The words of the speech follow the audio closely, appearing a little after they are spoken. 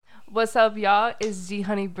What's up, y'all? It's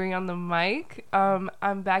Ghoneybri on the mic.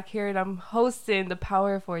 I'm back here and I'm hosting the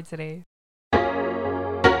Power for today.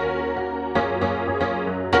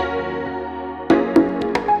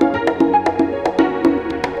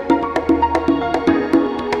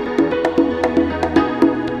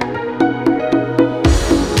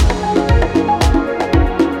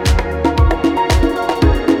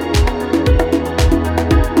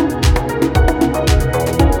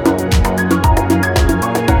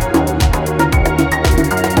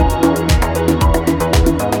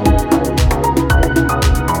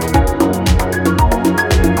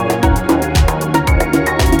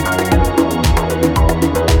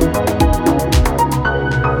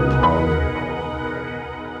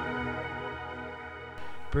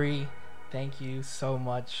 Bree, thank you so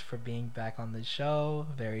much for being back on the show.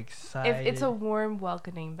 Very excited. It's a warm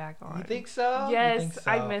welcoming back on. You think so? Yes, You think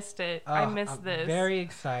so? I missed it. I missed I'm this. Very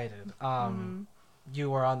excited. You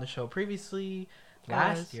were on the show previously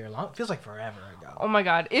last year. Feels like forever ago. Oh my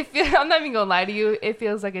god! I'm not even gonna lie to you. It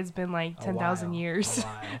feels like it's been like 10,000 years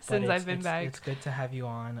since I've been back. It's good to have you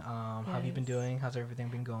on. How have you been doing? How's everything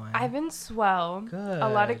been going? I've been swell. Good. A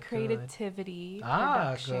lot of creativity,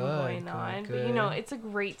 production going on. Good. But you know, it's a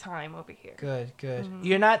great time over here. Good.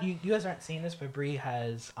 You guys aren't seeing this, but Bree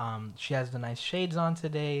has she has the nice shades on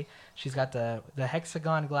today. She's got the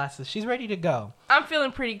hexagon glasses. She's ready to go. I'm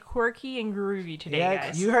feeling pretty quirky and groovy today,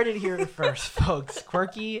 guys. You heard it here first, folks.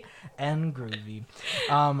 Quirky and groovy.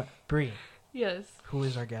 Bree. Yes. Who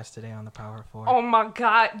is our guest today on the Power 4? Oh my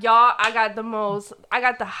god, y'all, I got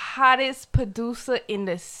the hottest producer in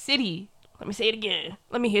the city. Let me say it again.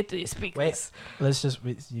 Let me hit the speakers. Wait, let's just...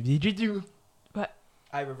 What?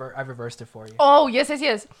 I reversed it for you. Oh, yes.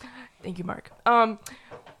 Thank you, Mark.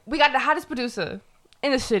 We got the hottest producer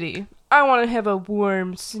in the city. I want to have a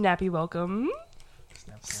warm, snappy welcome.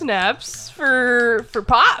 Snaps for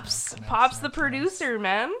Pops. Pops the producer,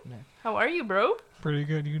 man. How are you, bro? Pretty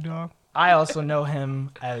good, you dog. I also know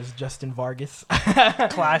him as Justin Vargas.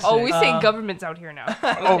 Classic. Oh, we say governments out here now.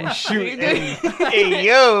 Oh, shoot. Hey,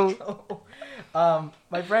 yo.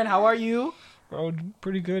 My friend, how are you? Bro,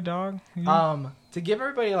 pretty good, dog. To give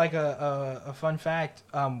everybody like a fun fact,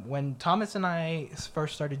 when Thomas and I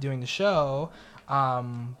first started doing the show, it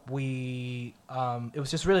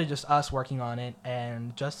was just us working on it,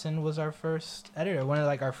 and Justin was our first editor, one of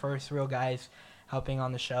like our first real guys helping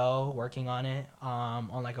on the show, working on it on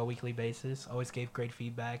like a weekly basis. Always gave great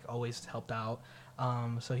feedback, always helped out.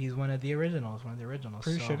 So he's one of the originals.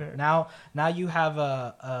 Appreciate it. Now you have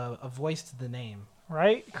a voice to the name.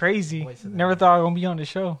 Right? Crazy. Never thought I was going to be on the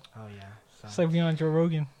show. Oh, yeah. So. It's like being on Joe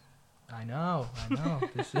Rogan. I know.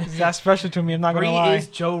 This is that special to me. I'm not going to lie. Bree is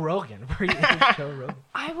Joe Rogan.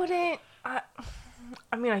 I wouldn't... I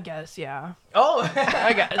mean, I guess, yeah. Oh!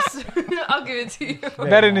 I guess. I'll give it to you.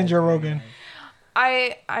 Better than Joe Rogan.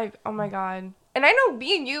 Oh my god. And I know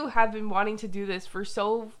me and you have been wanting to do this for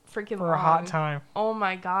so freaking long. For a hot time. Oh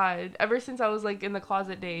my god. Ever since I was like in the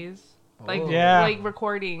closet days. Like, like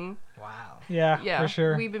recording. Wow. Yeah, for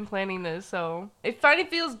sure. We've been planning this, so it finally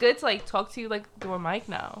feels good to like talk to you like through a mic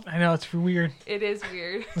now. I know, it's weird. It is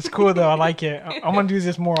weird. It's cool though. I like it. I'm gonna do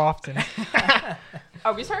this more often.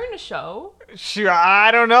 Are we starting a show? Sure,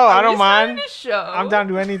 I don't know. I don't mind. A show? I'm down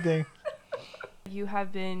to do anything. You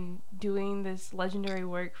have been doing this legendary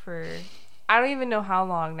work for I don't even know how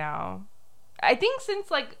long now. I think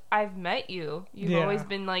since like I've met you, you've always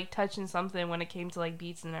been like touching something when it came to like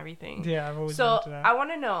beats and everything. Yeah, I've always so been into that. I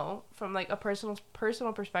want to know from like a personal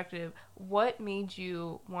perspective, what made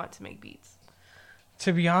you want to make beats?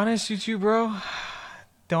 To be honest with you, bro,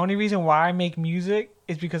 the only reason why I make music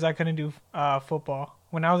is because I couldn't do football.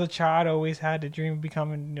 When I was a child, I always had the dream of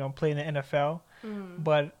becoming, playing the NFL.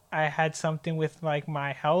 But I had something with like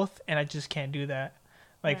my health, and I just can't do that.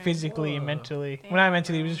 Like physically and mentally. Damn, when I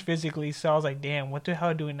mentally, it was just physically. So I was like, damn, what the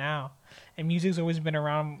hell do I do now? And music's always been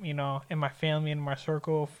around, in my family and my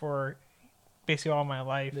circle for basically all my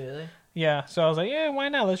life. Really? Yeah. So I was like, yeah, why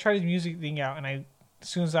not? Let's try this music thing out. And as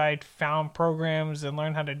soon as I found programs and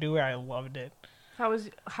learned how to do it, I loved it. How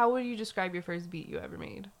would you describe your first beat you ever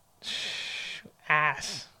made?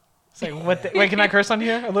 Ass. It's like, what? Wait, can I curse on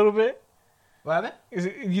here a little bit? What happened?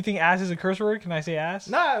 You think ass is a curse word? Can I say ass?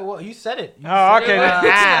 No, well, you said it. Okay.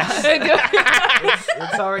 Ass.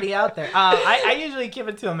 It's already out there. I usually give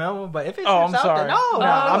it to a minimum, but if it's I'm out sorry. there, no,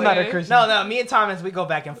 I'm not a curse. No, me and Thomas, we go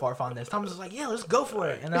back and forth on this. Thomas is like, yeah, let's go for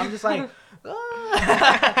it. And I'm just like,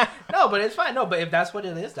 no, but it's fine. No, but if that's what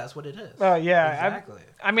it is, that's what it is. Oh, yeah. Exactly.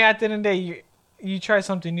 I mean, at the end of the day, you try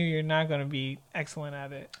something new, you're not going to be excellent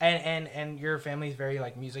at it. And your family's very,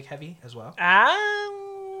 like, music heavy as well?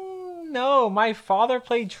 No, my father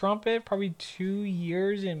played trumpet probably 2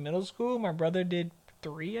 years in middle school. My brother did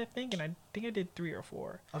 3, I think, and I think I did 3 or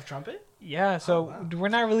 4. Of trumpet? Yeah, so Oh, wow. we're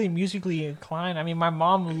not really musically inclined. I mean, my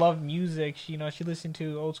mom loved music. She listened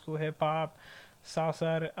to old school hip hop,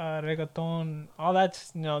 salsa, reggaeton, all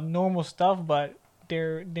that's normal stuff. But they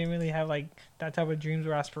didn't really have like that type of dreams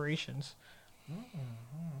or aspirations.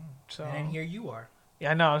 So And then here you are.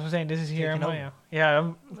 yeah, no, I was saying this is here am Taking I. over. Yeah,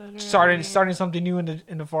 I'm Literally. starting something new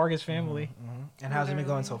in the Vargas family. And how's it been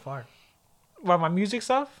going so far? Well, my music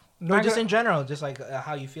stuff. No, Not just gonna- in general, just like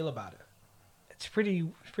how you feel about it. It's pretty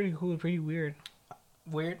cool, pretty weird.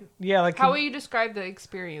 Weird? Yeah, like How would you describe the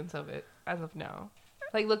experience of it as of now?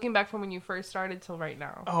 Like looking back from when you first started till right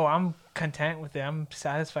now. Oh, I'm content with it. I'm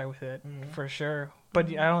satisfied with it for sure. But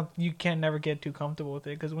you can never get too comfortable with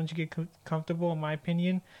it because once you get comfortable, in my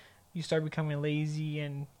opinion, you start becoming lazy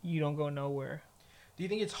and you don't go nowhere. Do you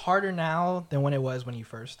think it's harder now than when it was when you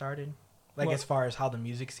first started? Like What? as far as how the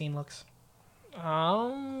music scene looks?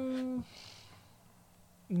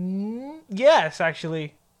 Yes,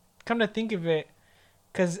 actually. Come to think of it,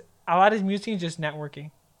 because a lot of music is just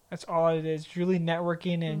networking. That's all it is. It's really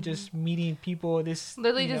networking and just meeting people. This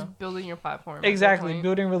Literally you just know. building your platform. at that Exactly, point.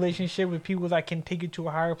 building relationship with people that can take you to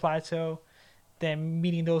a higher plateau, then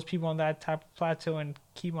meeting those people on that type of plateau and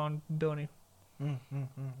keep on building.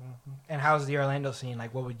 And how's the Orlando scene?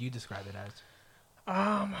 Like, what would you describe it as?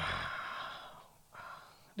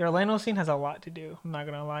 The Orlando scene has a lot to do. I'm not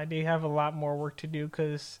gonna lie, they have a lot more work to do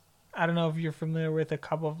because I don't know if you're familiar with a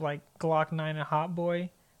couple of like Glock 9 and Hot Boy.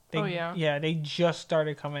 Oh, yeah. Yeah, they just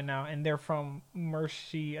started coming out, and they're from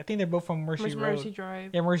Mercy. I think they're both from Mercy Road. Mercy Drive.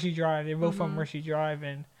 Yeah, Mercy Drive. They're both from Mercy Drive,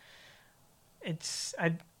 and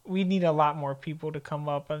we need a lot more people to come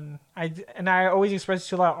up, and I always express it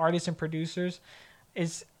to a lot of artists and producers.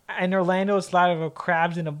 It's in Orlando, it's a lot of a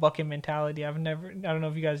crabs in a bucket mentality. I don't know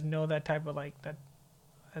if you guys know that type of like that.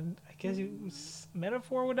 And I guess it was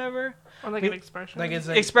metaphor or whatever. Or like an expression. Like it's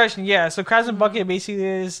like, Expression, yeah. So crabs in a bucket basically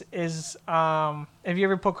is if you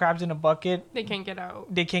ever put crabs in a bucket, they can't get out.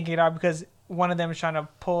 they can't get out because one of them is trying to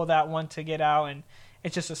pull that one to get out, and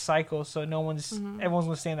it's just a cycle. So everyone's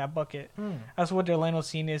gonna stay in that bucket. That's what the Orlando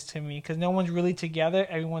scene is to me, because no one's really together.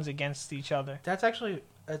 Everyone's against each other. that's actually,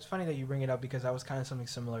 it's funny that you bring it up because that was kind of something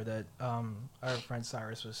similar that our friend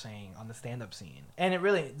Cyrus was saying on the stand-up scene. And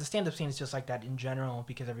the stand-up scene is just like that in general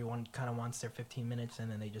because everyone kind of wants their 15 minutes and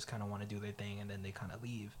then they just kind of want to do their thing and then they kind of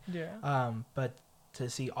leave. Yeah. But to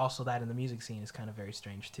see also that in the music scene is kind of very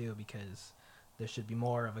strange too, because there should be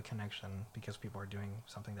more of a connection because people are doing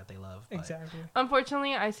something that they love. But Exactly.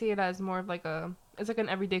 Unfortunately, I see it as more of like it's like an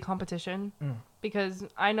everyday competition. Because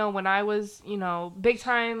I know when I was, big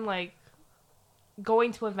time, like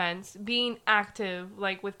going to events, being active,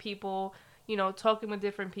 like with people, talking with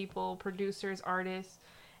different people, producers, artists.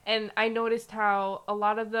 And I noticed how a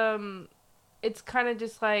lot of them, it's kind of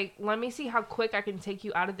just like, let me see how quick I can take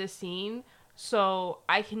you out of this scene so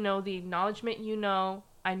I can know the acknowledgement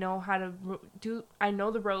I know how to I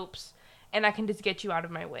know the ropes, and I can just get you out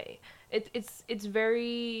of my way. It's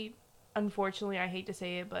very, unfortunately, I hate to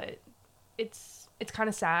say it, but it's kind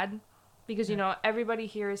of sad because, everybody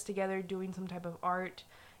here is together doing some type of art.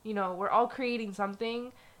 We're all creating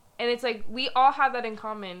something, and it's like we all have that in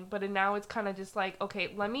common, but now it's kind of just like,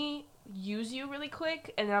 okay, let me use you really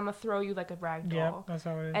quick, and then I'm going to throw you like a rag doll. Yeah, that's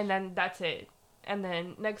how it is. And then that's it. And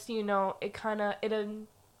then next thing you know,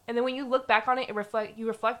 and then when you look back on it, you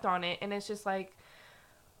reflect on it, and it's just like,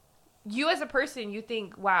 you as a person, you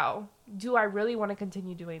think, wow, do I really want to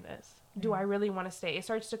continue doing this? Do I really want to stay?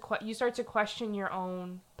 You start to question your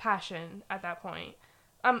own passion at that point.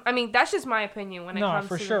 I mean, that's just my opinion when it comes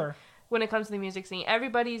when it comes to the music scene.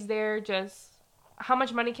 Everybody's there just, how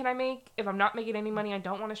much money can I make? If I'm not making any money, I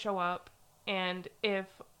don't want to show up. And if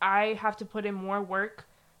I have to put in more work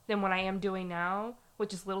than what I am doing now,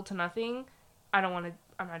 which is little to nothing, I'm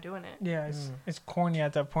not doing it. Yeah, it's corny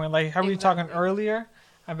at that point. Like how we were talking earlier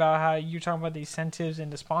about how you're talking about the incentives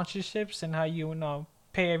and the sponsorships and how you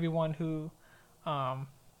pay everyone who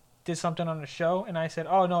did something on the show, and I said,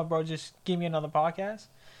 oh no bro, just give me another podcast.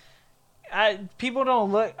 People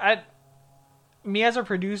don't look at me as a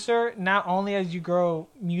producer. Not only as you grow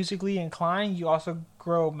musically inclined, you also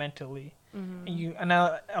grow mentally. And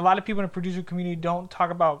a lot of people in the producer community don't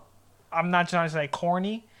talk about, I'm not trying to say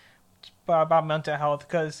corny, but about mental health,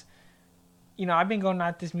 because I've been going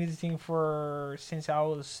at this music thing since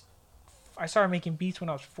I started making beats when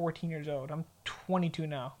I was 14 years old. I'm 22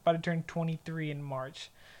 now, about to turn 23 in March.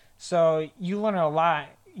 So you learn a lot,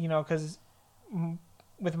 because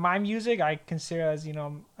with my music, I consider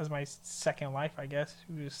as my second life, I guess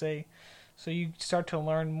you would say. So you start to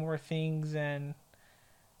learn more things, and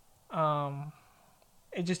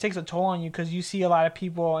it just takes a toll on you because you see a lot of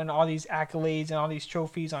people and all these accolades and all these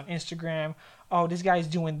trophies on Instagram. Oh, this guy's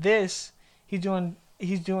doing this. He's been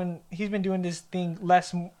doing this thing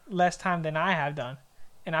less time than I have done,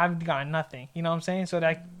 and I've gotten nothing. You know what I'm saying? So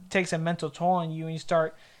that takes a mental toll on you, and you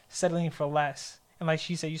start settling for less. And like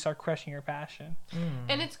she said, you start crushing your passion.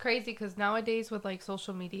 And it's crazy because nowadays with like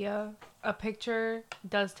social media, a picture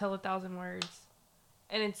does tell 1,000 words.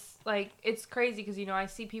 And it's like, it's crazy because, you know, I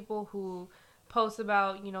see people who post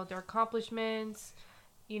about, you know, their accomplishments,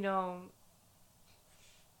 you know,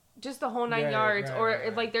 just the whole nine yards.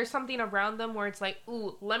 Or like there's something around them where it's like,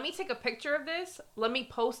 ooh, let me take a picture of this. Let me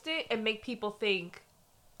post it and make people think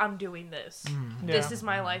I'm doing this. This is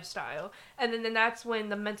my lifestyle. And then that's when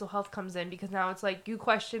the mental health comes in, because now it's like you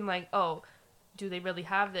question like, oh, do they really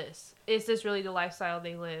have this? Is this really the lifestyle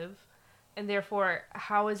they live? And therefore,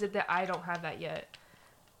 how is it that I don't have that yet?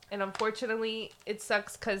 And unfortunately, it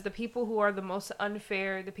sucks because the people who are the most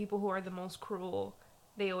unfair, the people who are the most cruel,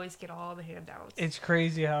 they always get all the handouts. It's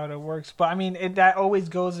crazy how it works. But I mean, that always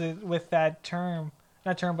goes with that term,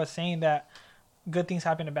 not term, but saying that good things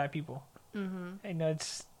happen to bad people. Mm-hmm. You know,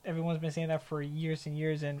 everyone's been saying that for years and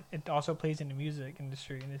years, and it also plays in the music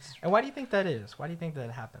industry. And why do you think that is? Why do you think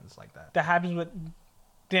that happens like that? That happens with,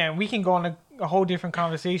 damn, we can go on a whole different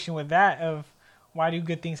conversation with that of why do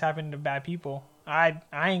good things happen to bad people. I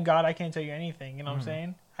ain't God, I can't tell you anything, you know what I'm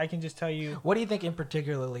saying? I can just tell you. What do you think in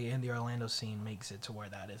particularly in the Orlando scene makes it to where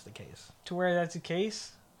that is the case? To where that's the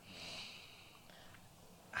case?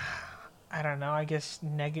 I don't know. I guess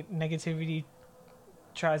negativity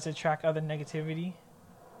tries to attract other negativity,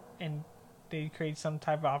 and they create some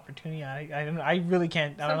type of opportunity. I don't know. I really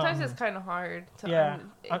can't. I don't Sometimes know. it's kind of hard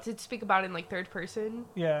to speak about it in like third person.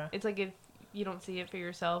 Yeah. It's like if you don't see it for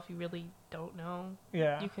yourself, you really don't know.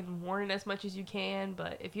 Yeah. You can warn as much as you can,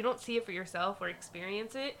 but if you don't see it for yourself or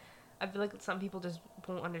experience it, I feel like some people just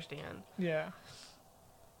won't understand. Yeah.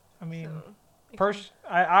 I mean, So,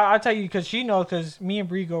 I'll tell you because she knows, because me and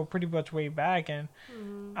Bree go pretty much way back, and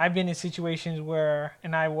I've been in situations where,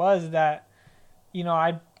 and I was that, you know,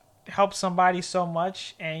 I help somebody so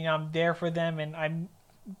much, and you know, I'm there for them, and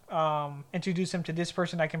I introduce them to this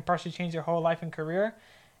person that can partially change their whole life and career,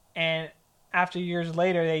 and after years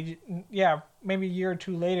later, maybe a year or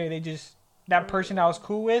two later, that person I was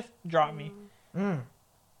cool with dropped me.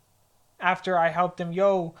 After I helped them,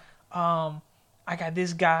 I got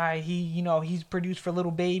this guy, he's produced for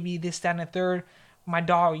Little Baby, this, that, and the third. My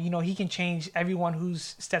dog, he can change everyone who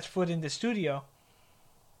steps foot in the studio.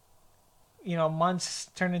 Months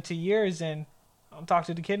turn into years, and I don't talk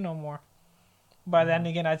to the kid no more. But then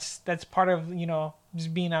again, that's part of,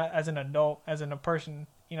 just being as an adult, as a person,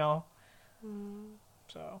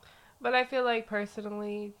 So. But I feel like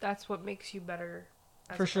personally, that's what makes you better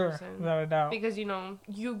as for a sure, person. without a doubt. Because,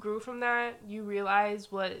 you grew from that, you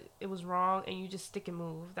realize what it was wrong, and you just stick and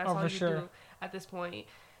move. That's all you do at this point.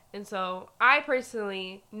 And so, I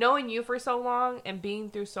personally, knowing you for so long and being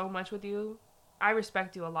through so much with you, I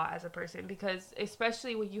respect you a lot as a person, because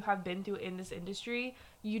especially what you have been through in this industry,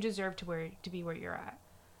 you deserve to be where you're at.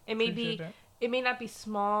 It may not be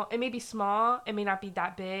small, it may not be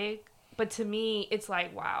that big, but to me, it's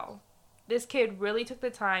like, wow, this kid really took the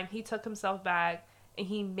time, he took himself back, and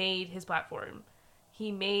he made his platform.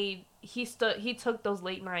 He took those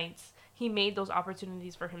late nights, he made those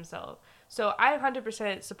opportunities for himself. So I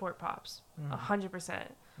 100% support Pops, 100%,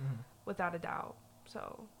 without a doubt.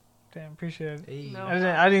 So. Damn, appreciate it. Hey. No.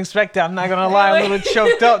 I didn't expect that. I'm not gonna lie, I'm a little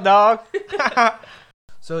choked up, dog.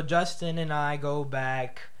 So Justin and I go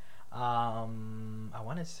back. I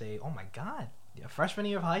want to say, oh my god, freshman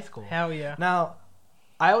year of high school. Hell yeah. Now,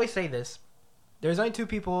 I always say this. There's only two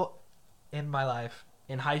people in my life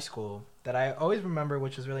in high school that I always remember,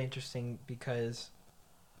 which was really interesting because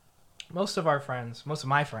most of my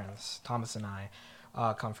friends, Thomas and I,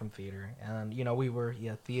 come from theater, and we were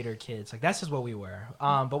theater kids. Like that's just what we were.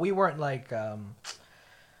 But we weren't like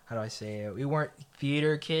how do I say it? We weren't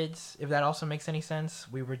theater kids, if that also makes any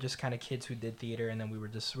sense. We were just kind of kids who did theater, and then we were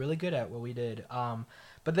just really good at what we did.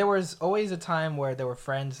 But there was always a time where there were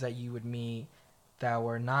friends that you would meet that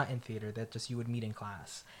were not in theater, that just you would meet in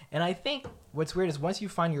class. And I think what's weird is once you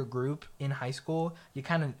find your group in high school, you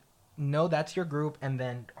kind of know that's your group, and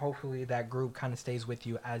then hopefully that group kind of stays with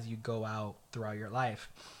you as you go out throughout your life.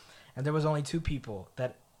 And there was only two people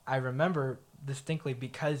that I remember distinctly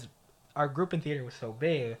because our group in theater was so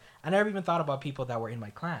big. I never even thought about people that were in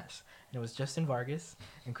my class. And it was Justin Vargas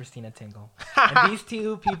and Christina Tingle. And these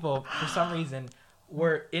two people, for some reason,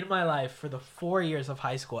 were in my life for the 4 years of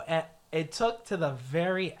high school. And it took to the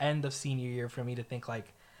very end of senior year for me to think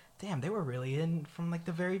like, damn, they were really in from like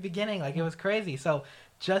the very beginning. Like it was crazy. So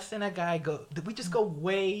Justin and I we just go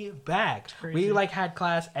way back. We like had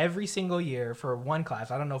class every single year for one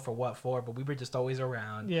class. I don't know for what for, but we were just always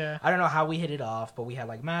around. Yeah. I don't know how we hit it off, but we had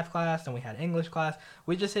like math class and we had English class.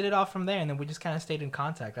 We just hit it off from there, and then we just kind of stayed in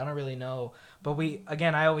contact. I don't really know, but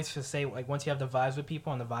I always just say, like, once you have the vibes with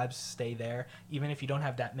people and the vibes stay there, even if you don't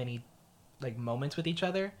have that many like moments with each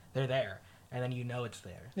other, they're there. And then it's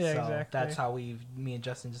there. Yeah, so exactly. that's how me and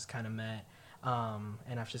Justin just kind of met.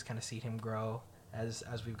 And I've just kind of seen him grow as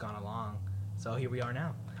we've gone along. So here we are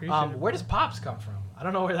now. Where does Pops come from? I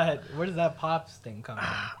don't know where does that Pops thing come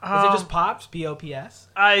from? Is it just Pops, P-O-P-S?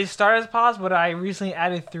 I started as Pops, but I recently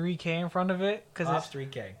added 3K in front of it. Pops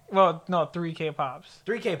 3K. Well, no, 3K Pops.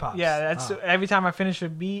 3K Pops. Yeah, that's every time I finish a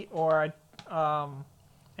beat or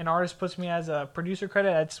an artist puts me as a producer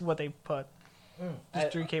credit, that's what they put. Just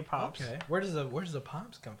 3K Pops. Okay. Where does the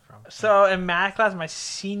Pops come from? So in math class, my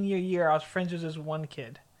senior year, I was friends with this one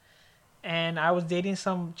kid. And I was dating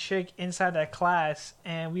some chick inside that class,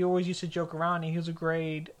 and we always used to joke around, and he was a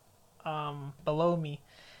grade below me.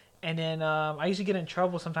 And then I used to get in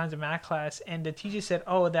trouble sometimes in math class, and the teacher said,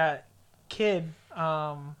 oh, that kid,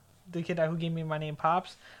 the kid who gave me my name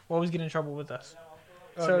Pops, will always get in trouble with us.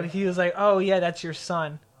 Okay. So he was like, oh, yeah, that's your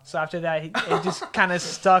son. So after that, it just kind of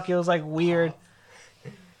stuck. It was like weird.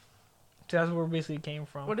 So that's where it basically came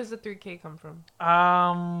from. Where does the 3K come from?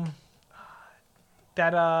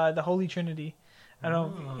 The Holy Trinity.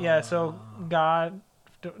 So God,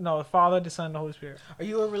 the Father, the Son, the Holy Spirit. Are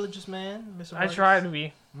you a religious man, Mr. Vargas? I try to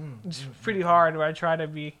be. It's pretty hard, but I try to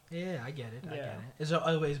be. Yeah, I get it. I get it. Has there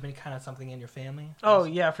always been kind of something in your family? Oh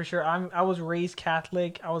yeah, for sure. I was raised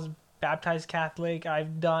Catholic. I was baptized Catholic.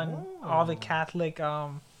 I've done all the Catholic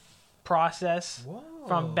process. Whoa.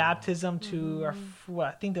 From baptism to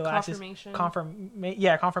I think the last confirmation.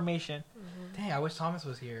 Is confirmation. Dang, I wish Thomas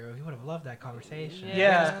was here. He would have loved that conversation.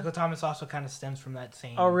 Yeah. Because Thomas also kind of stems from that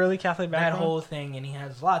same. Oh, really? Catholic background? That whole thing, and he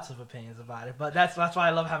has lots of opinions about it. But that's why I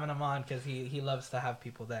love having him on, because he loves to have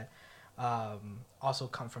people that also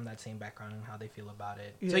come from that same background and how they feel about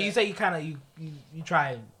it. Yeah. So you say you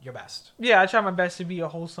try your best. Yeah, I try my best to be a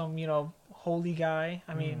wholesome, holy guy.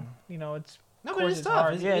 I mean, it's. No, but it's tough.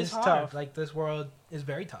 Hard. It's hard. Tough. Like, this world is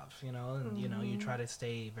very tough, and you try to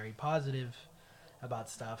stay very positive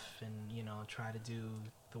about stuff, and try to do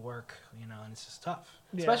the work, and it's just tough,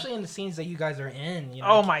 especially in the scenes that you guys are in.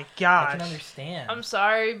 Oh my gosh, I can understand. I'm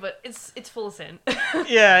sorry, but it's full of sin.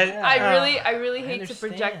 Yeah, I really hate to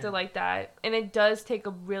project it like that, and it does take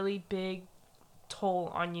a really big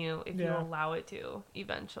toll on you if you allow it to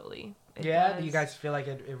eventually. Do you guys feel like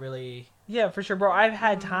it really? Yeah, for sure, bro. I've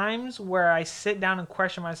had times where I sit down and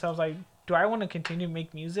question myself, like, do I want to continue to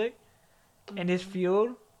make music in this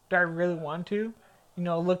field? Do I really want to?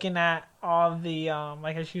 Looking at all the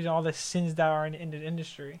like I choose all the sins that are in the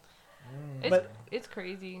industry. It's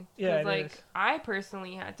crazy. Yeah, I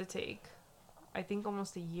personally had to take, I think,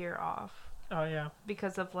 almost a year off. Oh yeah.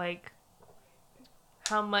 Because of like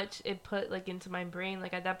how much it put like into my brain.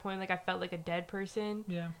 Like at that point, like I felt like a dead person.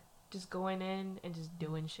 Yeah. Just going in and just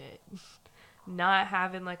doing shit. Not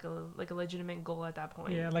having like a legitimate goal at that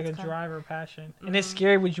point. Yeah, like a drive or passion. And it's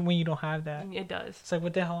scary when you don't have that. It does. It's like,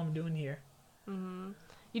 what the hell am I doing here?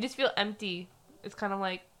 You just feel empty. It's kind of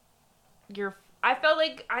like I felt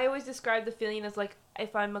like I always describe the feeling as like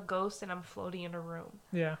if I'm a ghost and I'm floating in a room.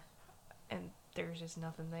 Yeah. And there's just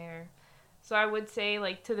nothing there. So I would say,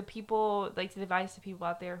 like, to the people, like, to advise to people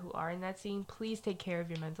out there who are in that scene, please take care of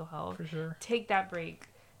your mental health. For sure. Take that break.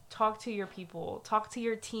 Talk to your people. Talk to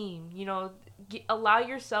your team. Allow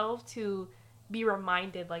yourself to be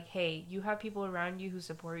reminded, like, hey, you have people around you who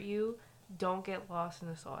support you. Don't get lost in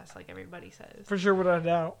the sauce, like everybody says. For sure, without a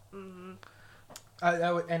doubt.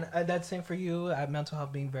 That's same for you. Mental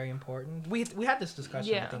health being very important. We had this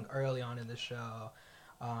discussion, I think, early on in the show,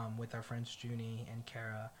 with our friends Junie and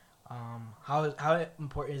Kara. How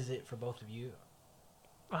important is it for both of you?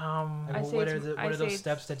 What are those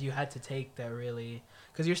steps that you had to take that really,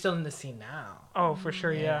 because you're still in the scene now? Oh, for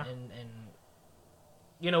sure, yeah.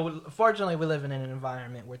 And fortunately, we live in an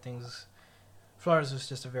environment where Florida is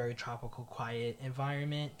just a very tropical, quiet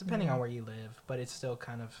environment, depending on where you live. But it's still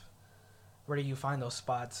kind of, where do you find those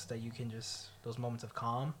spots that you can those moments of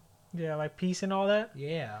calm? Yeah, like peace and all that?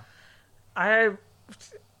 Yeah. I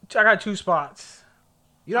got 2 spots.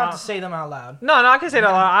 You don't have to say them out loud. No, I can say that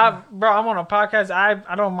out loud. I'm on a podcast.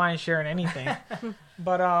 I don't mind sharing anything.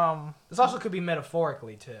 But this also could be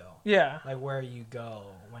metaphorically too. Yeah. Like where you go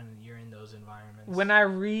when you're in those environments. When I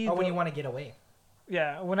read, or when you want to get away.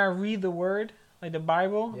 Yeah, when I read the word, like the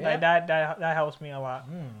Bible, like that helps me a lot.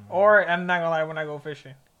 Or I'm not gonna lie, when I go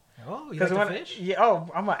fishing. Oh, you like to fish? Yeah. Oh,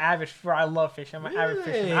 I'm an avid. I love fishing. I'm an avid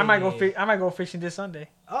fisher. I might go fishing this Sunday.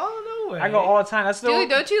 Oh no way! I go all the time. That's Dude,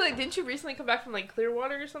 don't you like? Didn't you recently come back from like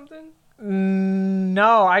Clearwater or something?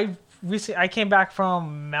 No, I came back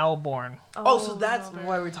from Melbourne. Oh, so that's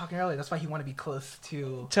why we were talking earlier. That's why he wanted to be close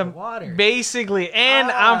to the water. Basically, and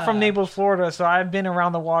I'm from Naples, Florida, so I've been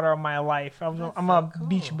around the water all my life. I'm a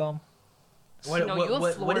beach bum. What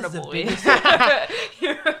is the biggest?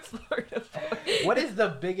 You're a Florida boy. What is the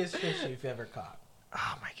biggest fish you've ever caught?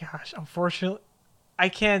 Oh my gosh! Unfortunately, I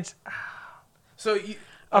can't. So you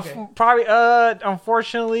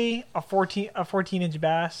unfortunately a 14-inch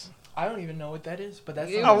bass. I don't even know what that is, but that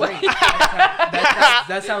Ew. sounds great.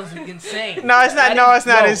 That sounds insane. No, it's not. It's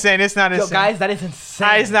not insane. It's not Yo, insane. guys, that is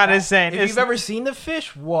insane. It's not insane. If you've ever seen the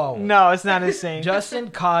fish, whoa. No, it's not insane. Justin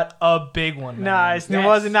caught a big one. Nah, it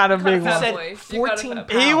wasn't not a big You one. said 14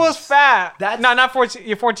 pounds. He was fat. That's not 14.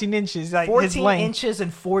 You're 14 inches. Like 14 his length. inches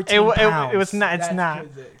and 14 pounds. It was not. It's That's not.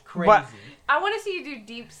 crazy. But I want to see you do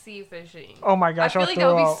deep sea fishing. oh my I gosh, feel I'll like that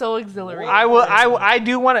throw would be out. so exhilarating. I will. I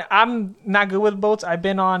do want to. I'm not good with boats. I've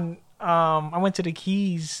been on. I went to the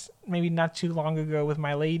Keys maybe not too long ago with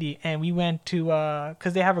my lady, and we went to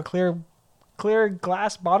because they have a clear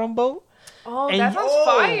glass bottom boat. Oh, and that sounds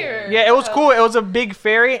fire. Yeah, it was cool. It was a big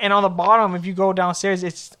ferry, and on the bottom, if you go downstairs,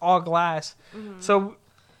 it's all glass. Mm-hmm. So,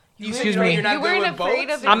 excuse me. You weren't afraid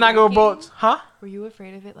of it. I'm not good with breaking? boats, huh? Were you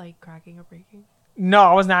afraid of it like cracking or breaking? No,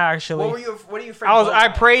 I was not actually. What are you afraid I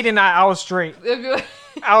prayed and I was straight.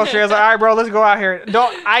 I was straight. I was like, all right, bro, let's go out here.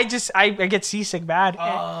 I get seasick bad.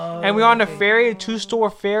 And we were on the ferry, a 2-store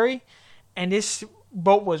ferry, and this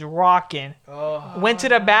boat was rocking. Went to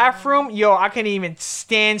the bathroom. Yo, I couldn't even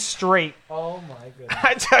stand straight. Oh my goodness.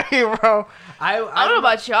 I tell you, bro. I don't know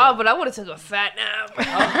about y'all, but I would have took a fat nap.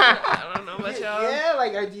 I don't know about y'all. Yeah,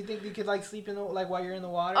 like, do you think you could like sleep in the while you're in the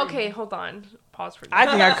water? Okay, hold on. Pause for. I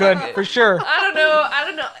think I could for sure. I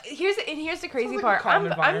don't know. Here's the crazy like a part. calm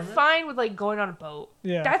I'm environment. fine with like going on a boat.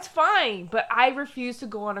 Yeah. That's fine, but I refuse to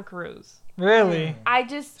go on a cruise. Really? I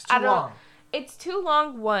just It's too I don't. long. It's too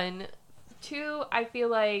long. 1, 2. I feel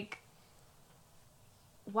like.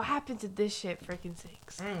 What happened to this shit freaking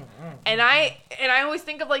sinks? And I always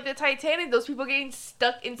think of like the Titanic, those people getting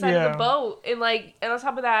stuck inside of the boat, and on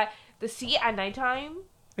top of that, the sea at nighttime.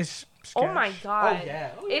 It's Oh scary. my god. Oh yeah.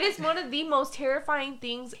 It is one of the most terrifying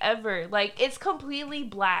things ever. Like it's completely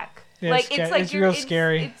black. Yeah, like it's like it's real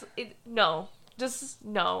scary. No. Just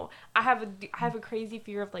no. I have a crazy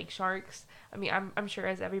fear of like sharks. I mean, I'm sure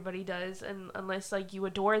as everybody does, and unless like you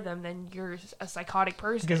adore them, then you're a psychotic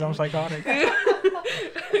person. Because I'm psychotic.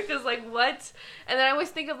 Because like what? And then I always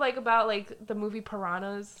think of like about like the movie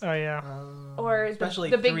Piranhas, Oh yeah. or especially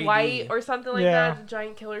the big 3D. white or something like Yeah. that, the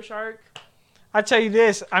giant killer shark. I tell you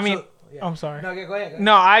this. I mean, So, yeah. I'm sorry. No, okay, go ahead.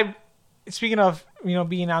 No, speaking of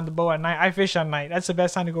being on the boat at night, I fish at night. That's the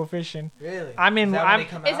best time to go fishing. Really? I'm in. Is that when they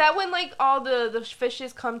come Is out? that when like all the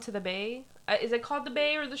fishes come to the bay? Is it called the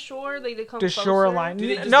bay or the shore? Like they come The closer? shoreline. Do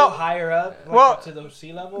they just No. go higher up? Like, Well, up to the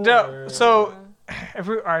sea level? No, or- so all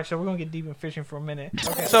right, so we're gonna get deep in fishing for a minute.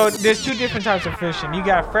 Okay. So there's 2 different types of fishing. You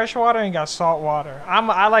got freshwater and you got saltwater.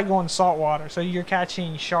 I like going saltwater. So you're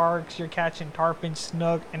catching sharks, you're catching tarpon,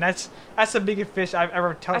 snook, and that's the biggest fish I've ever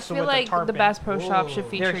I tussled feel with. like a tarpon. the Bass Pro Shop should Whoa.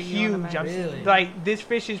 feature They're you. on the huge. I'm magazine. Really? like this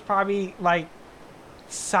fish is probably like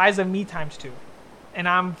size of me times 2, and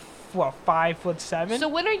I'm 5'7". So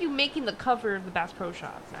when are you making the cover of the Bass Pro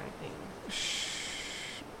Shop kind of thing?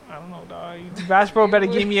 I don't know, dog. Bass Pro better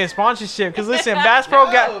give me a sponsorship. Cause listen, Bass Pro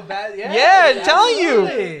got. Yeah, I'm telling you,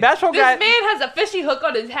 absolutely. Bass Pro This got. man has a fishing hook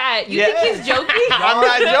on his hat. You Yeah. think he's joking? I'm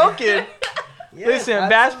not joking. Yes, Listen,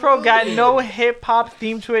 Bass Pro got absolutely. no hip hop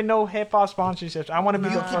theme to it, no hip hop sponsorships. I want to be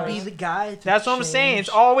You the can be first. the guy. To That's what I'm saying. It's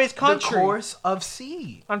change always the country. course of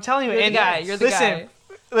sea. I'm telling you, You're the and guy. You're the listen, guy.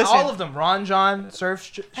 listen. All of them. Ron John Surf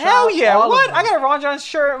Shop. Hell yeah! all of What? them. I got a Ron John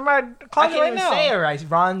shirt in my I closet can't right even now. say it right.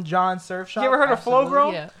 Ron John Surf Shop. You ever heard of Flow Absolutely.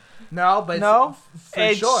 Grown? Yeah. No, but No? for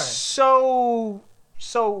It's sure. so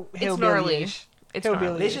It's gnarly. hillbilly-ish. It's Hillbilly.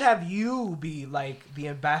 gnarly. They should have you be like the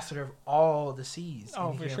ambassador of all the seas.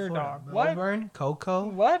 Oh, in for here in sure, Florida. dog. What? Melbourne, Coco.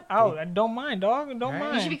 What? Oh, I don't mind, dog. Don't Right? You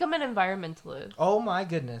mind. should become an environmentalist. Oh my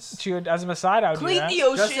goodness. As a Messiah, I would do Clean that. the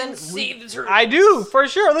ocean, Justin, save the turtles. I do for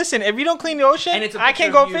sure. Listen, if you don't clean the ocean, And it's a I picture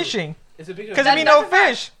can't go of you. fishing It's a picture. because That- there be that's no a fact.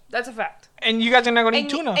 fish, That's a fact. and you guys are not going to eat And,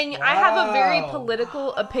 tuna. and I have a very Wow.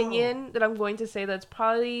 political opinion that I'm going to say that's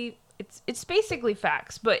probably it's basically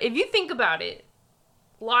facts. But if you think about it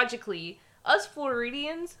logically, us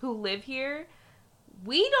Floridians who live here,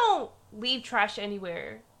 we don't leave trash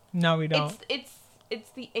anywhere. No, we don't. It's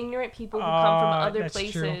the ignorant people who come from other that's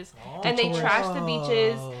true. places and they tourists. trash the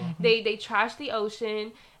beaches. Oh. They trash the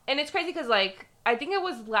ocean, and it's crazy because like I think it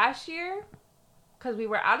was last year, because we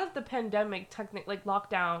were out of the pandemic, like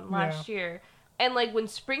lockdown last year. And like when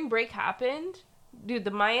spring break happened, dude,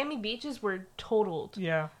 the Miami beaches were totaled.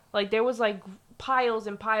 Yeah. Like there was like piles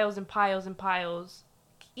and piles and piles and piles,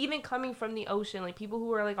 even coming from the ocean. Like people who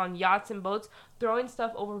were like on yachts and boats throwing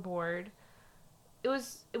stuff overboard. It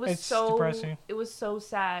was It's so depressing. It was so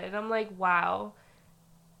sad, and I'm like, wow.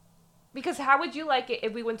 Because how would you like it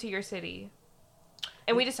if we went to your city,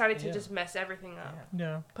 and we decided to just mess everything up?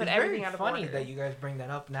 Yeah. Put it's everything very out of funny order. that you guys bring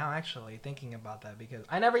that up now, actually, thinking about that, because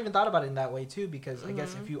I never even thought about it in that way, too, because I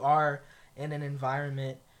guess if you are in an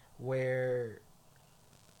environment where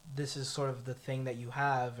this is sort of the thing that you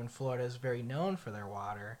have, and Florida is very known for their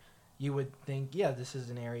water, you would think, yeah, this is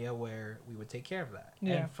an area where we would take care of that.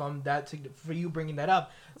 Yeah. And from that, for you bringing that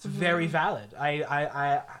up, it's very valid.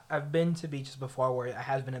 I've been to beaches before where it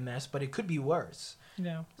has been a mess, but it could be worse.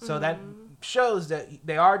 Yeah. So that shows that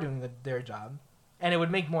they are doing their job. And it would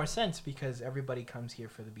make more sense because everybody comes here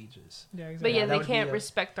for the beaches. Yeah, exactly. But yeah, that they would can't be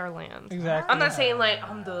respect our land. Exactly. I'm not saying like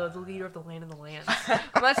I'm the leader of the land and the land.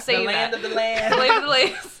 I'm not saying The land that. of the land. The land of the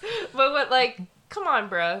lands. But what, like, come on,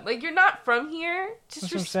 bro. Like, you're not from here. Just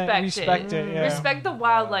That's what I'm saying. respect it. Respect it, yeah. Respect the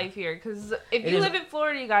wildlife here. Because if you live in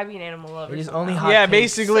Florida, you gotta be an animal lover. It is somehow. only hot Yeah, takes.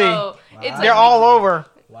 basically. So, it's Wow. like They're all over.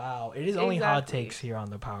 Wow. It is only hot Exactly. takes here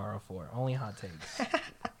on the Power of Four. Only hot takes.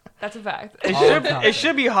 That's a fact. It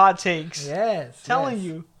should be hot takes. Yes. Telling yes.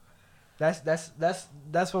 you.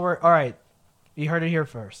 That's what we're... All right. You heard it here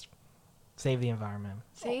first. Save the environment.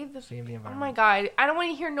 Save the Oh Oh my god. I don't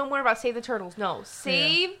want to hear no more about save the turtles. No.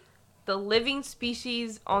 Save the living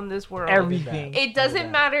species on this world. Everything. It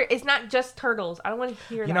doesn't matter. It's not just turtles. I don't want to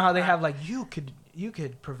hear that. You know how they crap. have like you could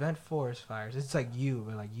prevent forest fires. It's like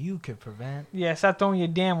but like you could prevent. Yeah, stop throwing your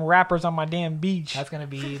damn wrappers on my damn beach. That's gonna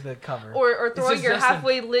be the cover. Or This throwing is your just an-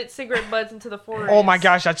 halfway lit cigarette butts into the forest. Oh my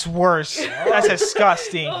gosh, that's worse. That's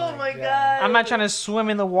disgusting. Oh my God. god. I'm not trying to swim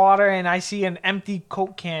in the water and I see an empty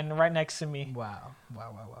Coke can right next to me. Wow.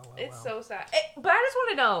 It's so sad. But I just want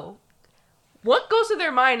to know, what goes through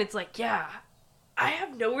their mind? It's like, yeah, I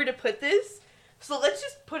have nowhere to put this, so let's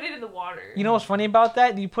just put it in the water. You know what's funny about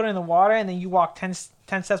that? You put it in the water and then you walk 10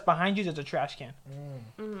 steps behind you, there's a trash can.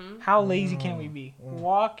 How lazy can we be?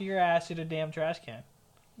 Walk your ass to the damn trash can.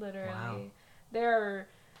 Literally. Wow.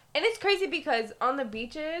 And it's crazy because on the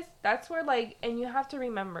beaches, that's where, like, and you have to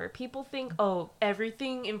remember, people think, oh,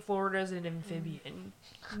 everything in Florida is an amphibian.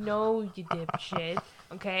 No, you dipshit.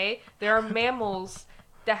 Okay? There are mammals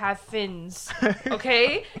that have fins.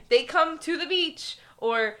 Okay? They come to the beach.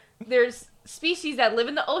 Or there's species that live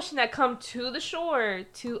in the ocean that come to the shore,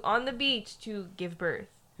 on the beach to give birth.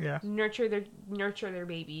 Yeah. Nurture their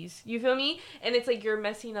babies. You feel me? And it's like you're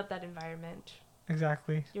messing up that environment.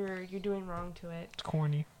 Exactly. You're doing wrong to it. It's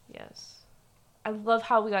corny. Yes. I love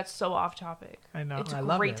how we got so off topic. I know. It's a I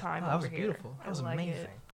love great it. time That over was here. beautiful. I That was like amazing. it.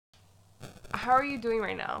 How are you doing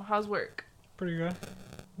right now? How's work? Pretty good.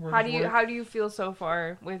 How do you feel so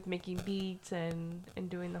far with making beats and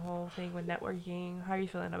doing the whole thing with networking? How are you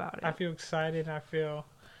feeling about it? I feel excited. I feel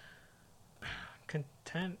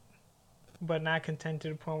content, but not content to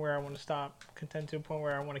the point where I want to stop. Content to the point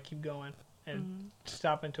where I want to keep going and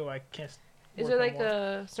stop until I can't. Is there like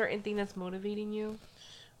a certain thing that's motivating you?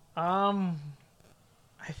 I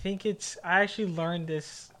think I actually learned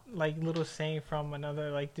this like little saying from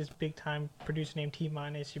another like this big time producer named T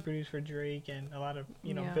Minus. He produced for Drake and a lot of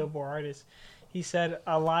Billboard artists. He said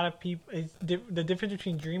a lot of people the difference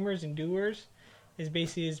between dreamers and doers is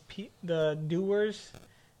basically the doers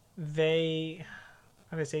they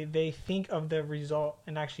think of the result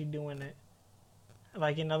and actually doing it.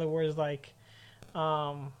 Like in other words, like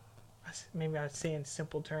maybe I'd say in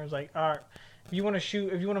simple terms, like all right, if you want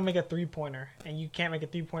to make a 3-pointer and you can't make a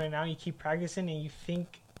 3-pointer now, you keep practicing and you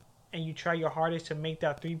think and you try your hardest to make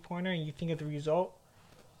that 3-pointer and you think of the result.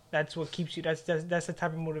 That's what keeps you. That's the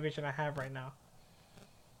type of motivation I have right now.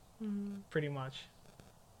 Pretty much.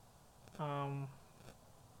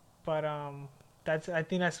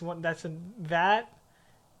 That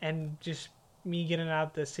and just me getting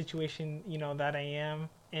out the situation that I am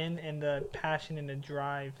in, and the passion and the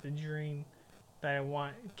drive, the dream that I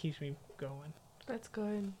want keeps me going. That's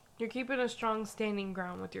good. You're keeping a strong standing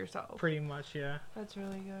ground with yourself. Pretty much, yeah. That's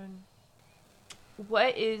really good.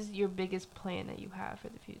 What is your biggest plan that you have for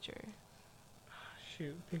the future?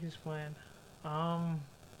 Shoot, biggest plan. To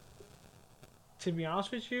be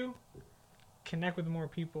honest with you, connect with more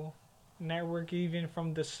people. Network even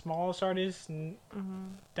from the smallest artists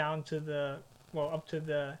down to up to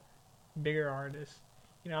the bigger artists.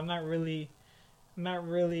 I'm not really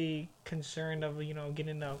concerned of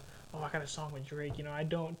getting I got a song with Drake.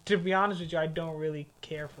 To be honest with you, I don't really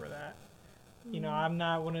care for that. You know, I'm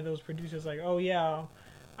not one of those producers like, oh yeah,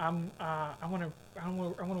 I want to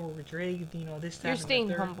work with Drake. You know, this, that, You're and the staying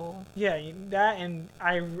third. humble. Yeah, that, and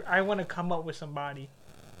I want to come up with somebody.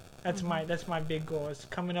 That's my big goal, is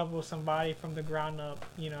coming up with somebody from the ground up.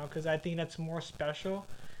 You know, because I think that's more special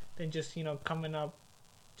than just, you know, coming up,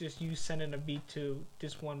 just you sending a beat to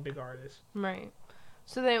just one big artist. Right.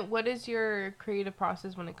 So then, what is your creative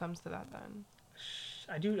process when it comes to that then?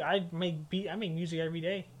 I make music every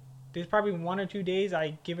day. There's probably 1 or 2 days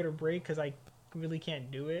I give it a break because I really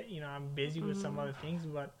can't do it. You know, I'm busy with some other things,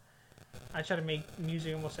 but I try to make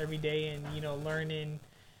music almost every day, and, you know, learning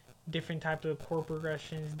different types of chord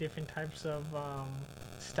progressions, different types of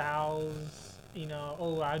styles. You know,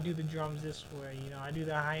 oh, I do the drums this way. You know, I do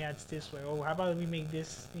the hi-hats this way. Oh, how about we make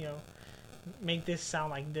this, you know, make this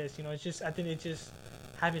sound like this. You know, it's just, I think it's just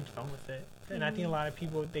having fun with it. And I think a lot of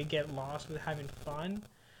people, they get lost with having fun,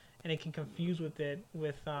 and they can confuse with it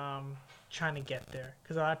with trying to get there.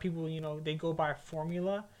 Because a lot of people, you know, they go by a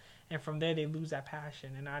formula, and from there they lose that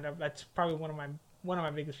passion. And that's probably one of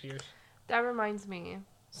my biggest fears. That reminds me.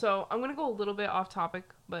 So I'm gonna go a little bit off topic,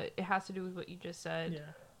 but it has to do with what you just said. Yeah.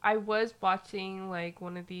 I was watching like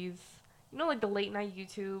one of these, you know, like the late night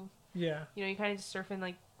YouTube. Yeah. You know, you kind of just surfing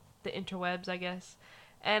like the interwebs, I guess.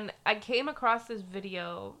 And I came across this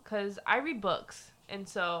video because I read books, and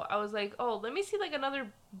so I was like, oh, let me see like another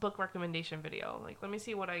book recommendation video. Like, let me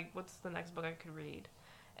see what's the next book I could read.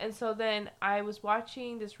 And so then I was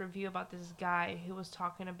watching this review about this guy who was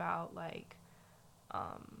talking about like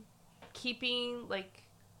keeping like,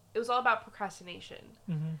 it was all about procrastination.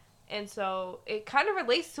 Mm-hmm. And so it kind of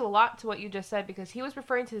relates to a lot to what you just said, because he was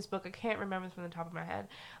referring to this book. I can't remember from the top of my head,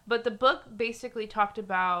 but the book basically talked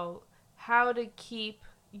about how to keep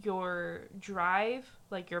your drive,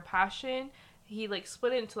 like your passion. He like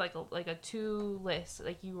split it into like a two list.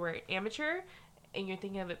 Like, you were amateur and you're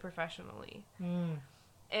thinking of it professionally.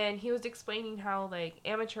 And he was explaining how like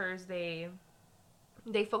amateurs, they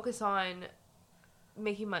focus on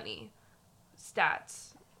making money,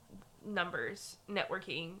 stats, numbers,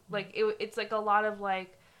 networking. Like it's like a lot of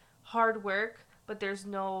like hard work, but there's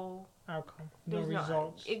no outcome, no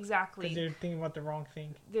results. Exactly. Because they're thinking about the wrong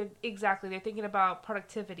thing. They're thinking about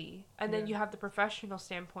productivity. And then you have the professional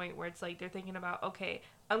standpoint where it's like they're thinking about, okay,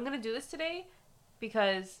 I'm gonna do this today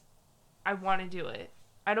because I want to do it.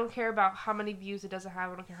 I don't care about how many views it doesn't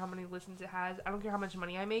have. I don't care how many listens it has. I don't care how much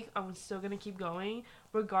money I make. I'm still gonna keep going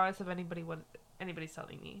regardless of anybody's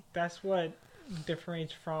telling me. That's what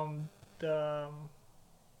differentiates from the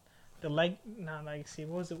not legacy.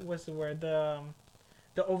 What's the word?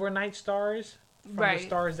 The overnight stars from the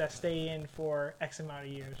stars that stay in for X amount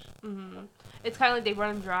of years. Mm-hmm. It's kind of like they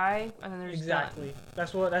run dry and then there's exactly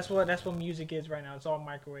done. That's what music is right now. It's all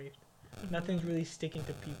microwave. Mm-hmm. Nothing's really sticking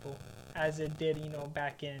to people as it did, you know,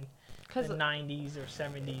 back in the 90s or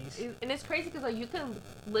 70s. And it's crazy because like you can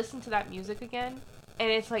listen to that music again,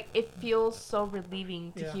 and it's like it feels so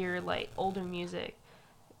relieving to hear like older music.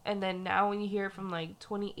 And then now when you hear it from like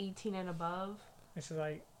 2018 and above, it's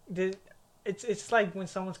like it's like when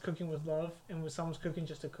someone's cooking with love and when someone's cooking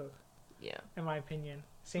just to cook. Yeah. In my opinion,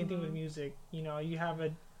 same thing with music. You know, you have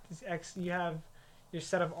your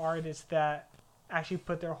set of artists that actually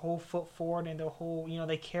put their whole foot forward and their whole, you know,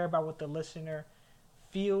 they care about what the listener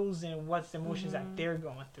feels and what's the emotions that they're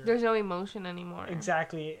going through. There's no emotion anymore.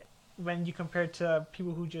 Exactly. When you compare it to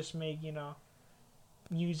people who just make, you know,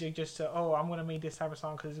 music just to, oh, I'm going to make this type of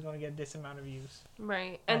song because it's going to get this amount of views.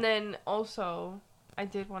 Right. And then also, I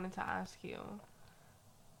did wanted to ask you,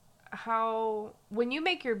 how, when you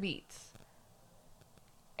make your beats,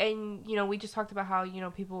 and, you know, we just talked about how, you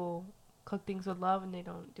know, people cook things with love and they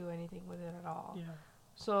don't do anything with it at all. Yeah.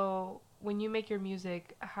 So when you make your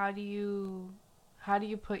music, how do you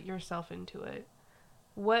put yourself into it?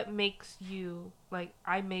 What makes you like,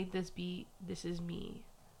 I made this beat, this is me?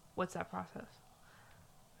 What's that process?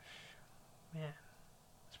 Man,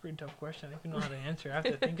 that's a pretty tough question. I don't even know how to answer. I have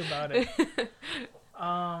to think about it.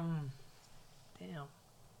 Damn.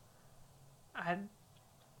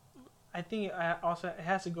 I think it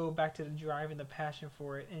has to go back to the drive and the passion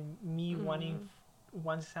for it, and me wanting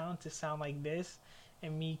one sound to sound like this,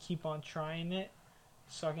 and me keep on trying it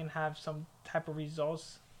so I can have some type of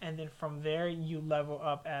results, and then from there you level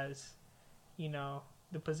up as, you know,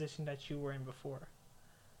 the position that you were in before.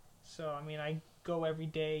 So I mean, I go every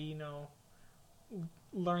day, you know,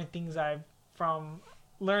 learn things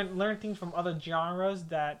learn things from other genres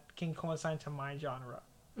that can coincide to my genre.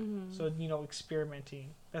 Mm-hmm. So, you know, experimenting.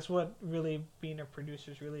 That's what really being a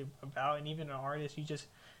producer is really about. And even an artist, you just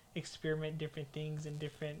experiment different things in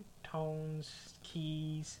different tones,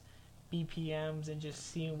 keys, BPMs and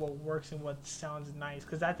just seeing what works and what sounds nice.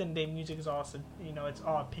 Because at the end of the day, music is also, it's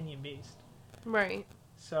all opinion based. Right.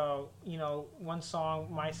 So, one song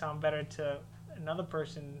might sound better to another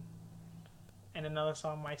person, and another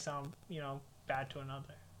song might sound, bad to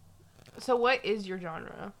another. So what is your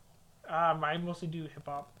genre? I mostly do hip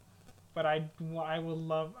hop, but I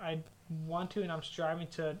want to, and I'm striving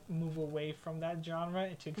to move away from that genre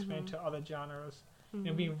and to expand to other genres.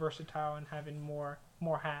 Being versatile and having more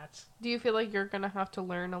hats. Do you feel like you're gonna have to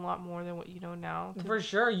learn a lot more than what you know now? For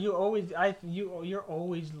sure, you're always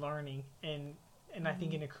learning, and I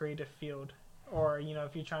think in a creative field, or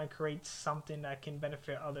if you're trying to create something that can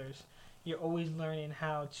benefit others, you're always learning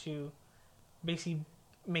how to basically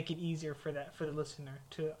make it easier for the listener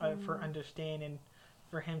to for understand, and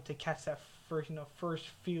for him to catch that first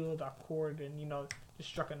feel of that chord, and just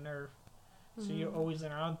struck a nerve. So you're always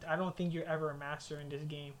learning. I don't think you're ever a master in this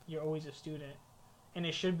game. You're always a student, and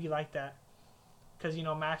it should be like that, because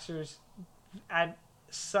masters at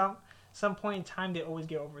some point in time they always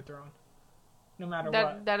get overthrown, no matter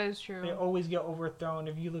what. That is true. They always get overthrown.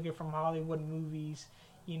 If you look at from Hollywood movies,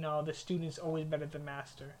 the student's always better than the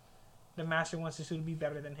master. The master wants the student to be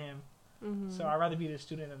better than him. So I'd rather be the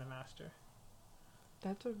student than the master.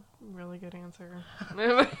 That's a really good answer.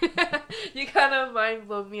 You kind of mind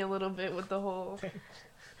blow me a little bit with the whole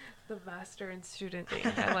the master and student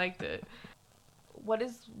thing. I liked it. What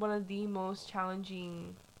is one of the most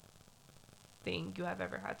challenging thing you have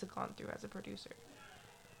ever had to gone through as a producer?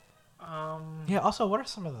 Yeah. Also, what are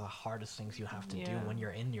some of the hardest things you have to do when you're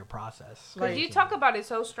in your process? Because you talk about it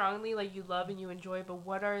so strongly, like you love and you enjoy, but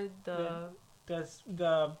what are the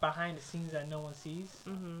behind the scenes that no one sees?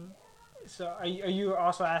 So are you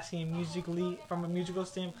also asking musically, from a musical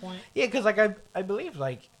standpoint? Yeah, because I believe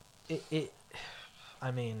it.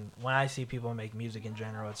 I mean, when I see people make music in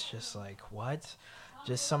general, it's just like, what?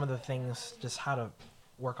 Just some of the things, just how to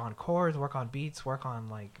work on chords, work on beats, work on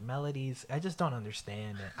melodies. I just don't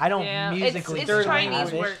understand it. I don't musically. It's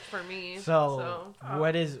Chinese work for me. So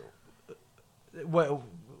what is what?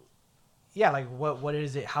 Yeah, what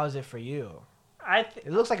is it? How is it for you?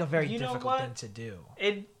 It looks like a very difficult thing to do.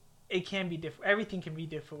 It can be difficult. Everything can be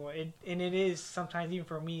difficult. And it is sometimes, even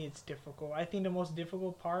for me, it's difficult. I think the most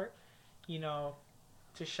difficult part,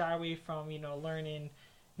 to shy away from, learning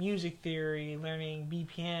music theory, learning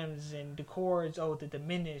BPMs and the chords, the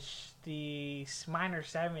diminished, the minor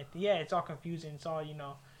seventh. Yeah, it's all confusing. It's all,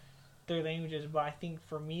 third languages. But I think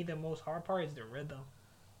for me, the most hard part is the rhythm.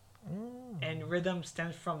 And rhythm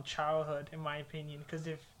stems from childhood, in my opinion. Because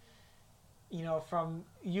if, from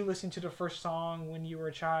you listening to the first song when you were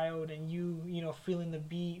a child, and you feeling the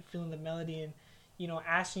beat, feeling the melody, and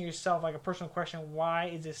asking yourself like a personal question, why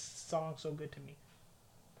is this song so good to me?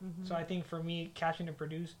 So I think for me, catching a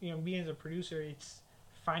being as a producer, it's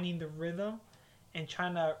finding the rhythm and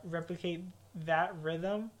trying to replicate that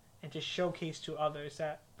rhythm and to showcase to others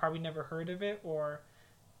that probably never heard of it, or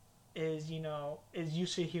is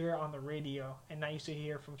used to hear it on the radio and not used to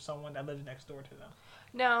hear from someone that lives next door to them.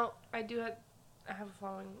 Now, I have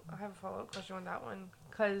a follow-up question on that one.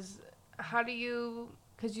 Because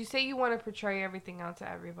you say you want to portray everything out to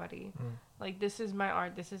everybody. Like, this is my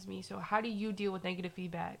art, this is me. So how do you deal with negative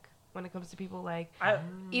feedback when it comes to people? Like,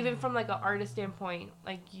 even from like an artist standpoint,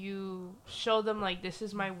 like you show them like, this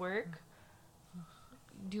is my work,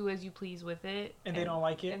 do as you please with it, and they don't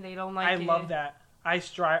like it. And they don't like it. I love that. I'd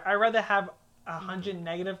rather have 100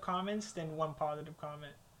 negative comments than one positive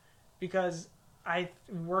comment, because I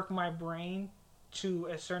work my brain to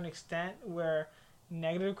a certain extent where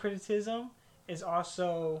negative criticism is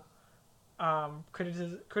also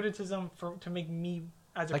criticism to make me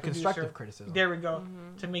as a producer. Constructive criticism. There we go.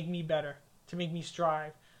 To make me better, to make me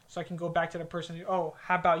strive, so I can go back to the person. How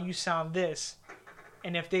about you sound this?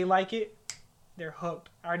 And if they like it, they're hooked.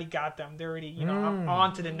 I already got them. They're already I'm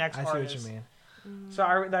on to the next artist. I see what you mean.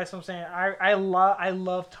 So that's what I'm saying. I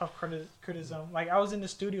love tough criticism. Like, I was in the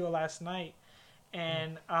studio last night,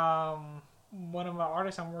 and one of my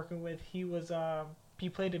artists I'm working with, he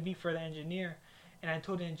played a beat for the engineer, and I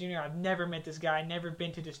told the engineer, I've never met this guy, never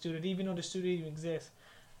been to the studio, didn't even know the studio even exists.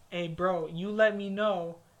 Hey bro, you let me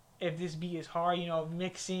know if this beat is hard,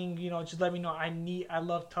 mixing, just let me know. I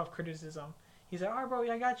love tough criticism. He's like, all right bro,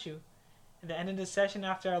 yeah, I got you. At the end of the session,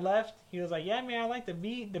 after I left, he was like, yeah, man, I like the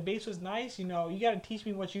beat. The bass was nice. You got to teach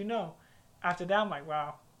me what you know. After that, I'm like,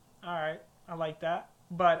 wow, all right, I like that.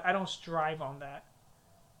 But I don't strive on that.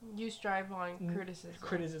 You strive on criticism.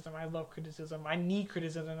 Criticism. I love criticism. I need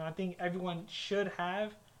criticism. I think everyone should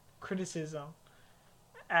have criticism.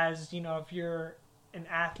 As, if you're an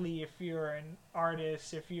athlete, if you're an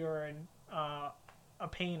artist, if you're a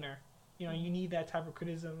painter, You know, you need that type of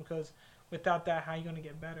criticism because without that, how are you going to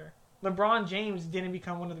get better? LeBron James didn't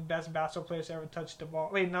become one of the best basketball players to ever touch the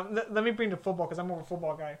ball. Wait, no, let me bring the football because I'm more of a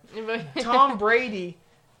football guy. Tom Brady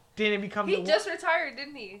didn't become He just retired,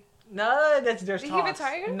 didn't he? No, there's Did he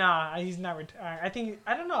retire? Nah, he's not retired.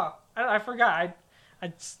 I don't know. I forgot. I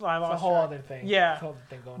lost It's a whole other thing. Yeah. It's a whole other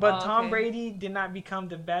thing going But on. Tom Brady did not become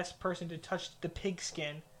the best person to touch the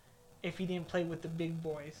pigskin if he didn't play with the big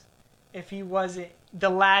boys. If he wasn't the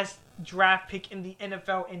last draft pick in the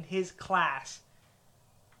NFL in his class.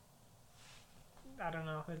 I don't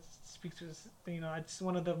know. It speaks to this, it's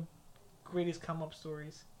one of the greatest come up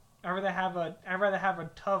stories. I'd rather have a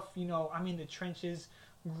tough, I'm in the trenches,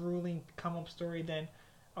 grueling come up story than,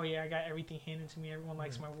 oh yeah, I got everything handed to me. Everyone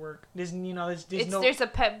likes my work. There's There's a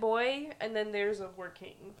pet boy and then there's a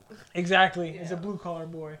working. Exactly. Yeah. It's a blue collar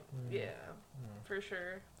boy. Yeah, for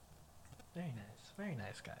sure. Very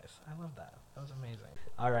nice, guys. I love that. That was amazing.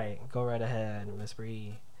 All right, go right ahead, Miss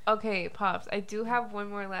Bree. Okay, Pops, I do have one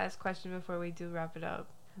more last question before we do wrap it up.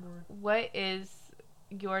 What is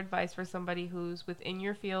your advice for somebody who's within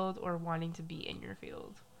your field or wanting to be in your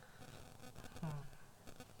field?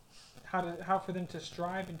 How for them to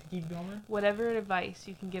strive and to keep going? Whatever advice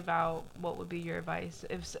you can give out, what would be your advice?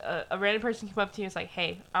 If a random person came up to you and was like,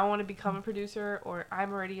 hey, I want to become a producer or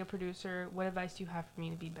I'm already a producer, what advice do you have for me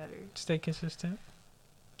to be better? Stay consistent.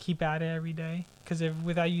 Keep at it every day. Because if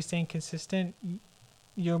without you staying consistent,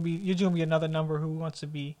 you're gonna be another number who wants to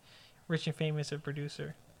be rich and famous, a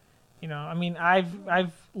producer. I mean,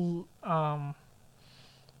 I've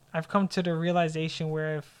come to the realization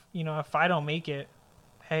where if I don't make it,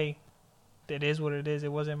 hey, it is what it is.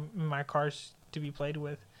 It wasn't in my cards to be played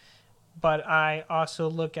with. But I also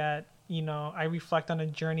look at, I reflect on the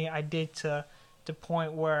journey I did to the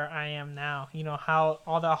point where I am now. How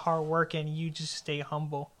all that hard work and you just stay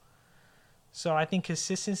humble. So I think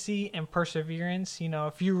consistency and perseverance,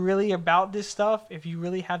 if you're really about this stuff, if you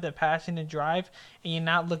really have the passion and drive and you're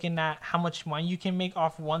not looking at how much money you can make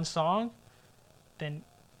off one song, then,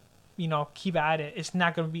 keep at it. It's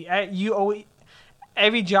not going to be,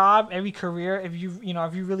 every job, every career, if you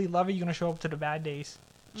really love it, you're going to show up to the bad days,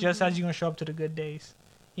 just as you're going to show up to the good days.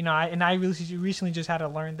 I really recently just had to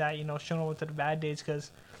learn that, showing up to the bad days,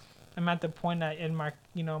 because I'm at the point that in my,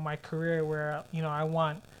 my career where,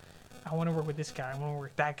 I want to work with this guy, I want to work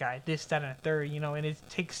with that guy, this, that, and a third, and it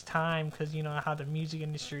takes time because, how the music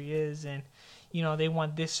industry is, and, they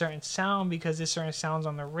want this certain sound because this certain sound's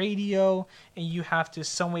on the radio, and you have to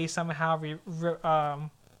some way, somehow,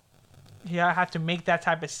 have to make that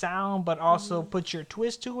type of sound, but also put your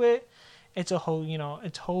twist to it. It's a whole,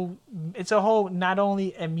 it's a whole, not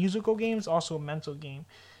only a musical game, it's also a mental game.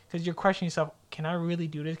 Because you're questioning yourself, can I really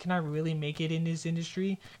do this? Can I really make it in this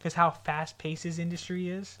industry? Because how fast-paced this industry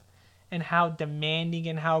is. And how demanding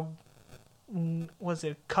and how,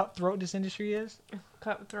 cutthroat this industry is.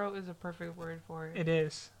 Cutthroat is a perfect word for it. It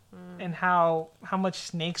is. And how much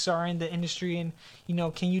snakes are in the industry, and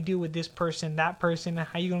can you deal with this person, that person, and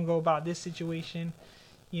how you gonna go about this situation?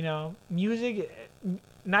 Music,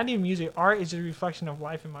 not even music, art is a reflection of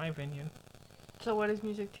life, in my opinion. So what is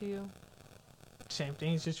music to you? Same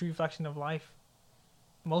thing. It's just a reflection of life.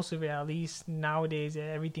 Most of it, at least nowadays,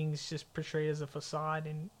 everything's just portrayed as a facade,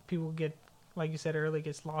 and people get, like you said earlier,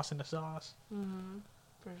 gets lost in the sauce.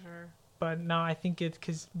 For sure. But no, I think it's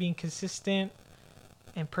because being consistent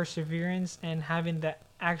and perseverance and having the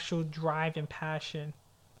actual drive and passion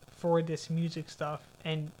for this music stuff,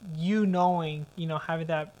 and knowing, having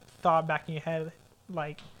that thought back in your head,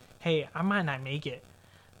 like, hey, I might not make it,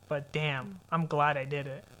 but damn, I'm glad I did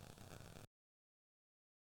it.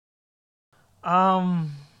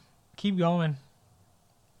 Keep going.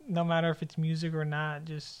 No matter if it's music or not,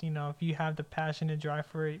 just, if you have the passion and drive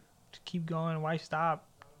for it, just keep going. Why stop?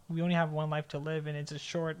 We only have one life to live, and it's a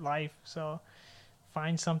short life, so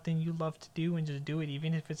find something you love to do and just do it,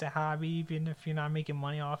 even if it's a hobby, even if you're not making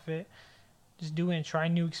money off it. Just do it and try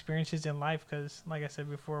new experiences in life, because, like I said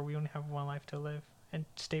before, we only have one life to live. And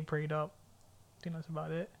stay prayed up. I think that's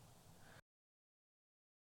about it.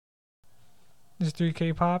 This is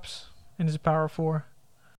 3K Pops, and this is Power 4.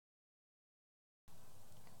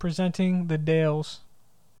 Presenting the Dales.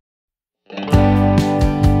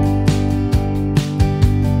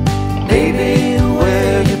 Baby,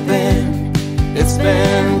 where you been? It's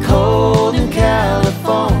been cold in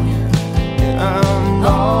California, and I'm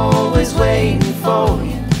always waiting for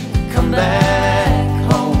you to come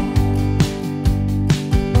back home.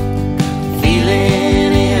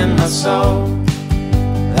 Feeling in my soul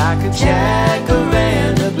like a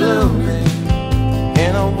jacaranda blooming,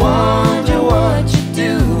 and I wonder what you're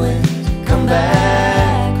doing to come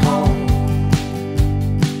back home.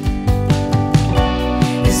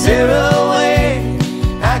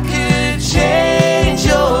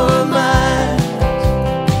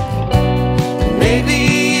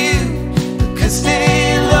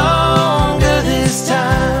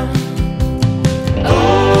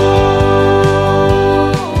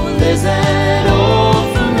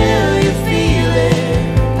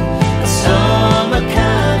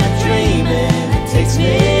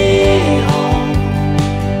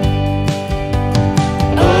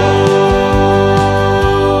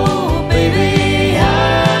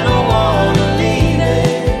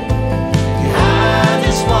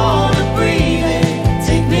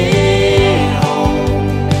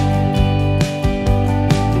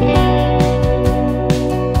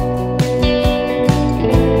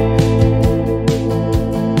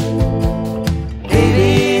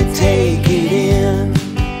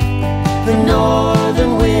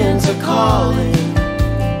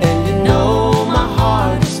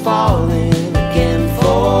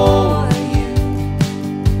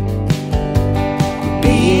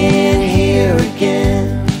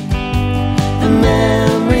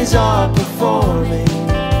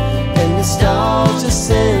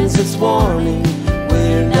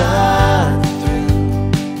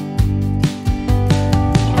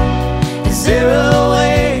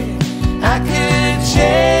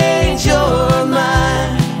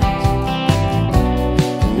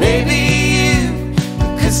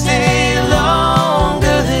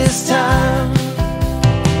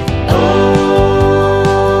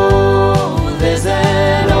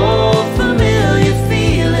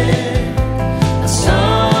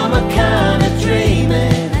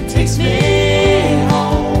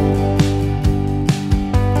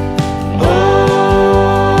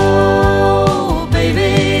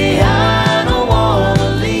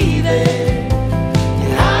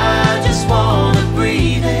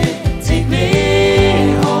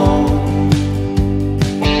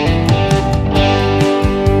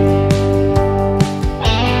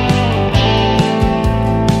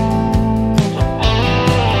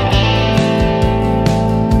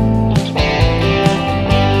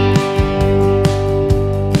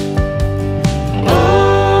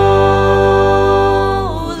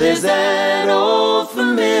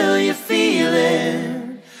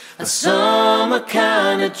 a summer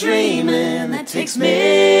kind of dreaming that takes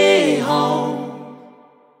me home.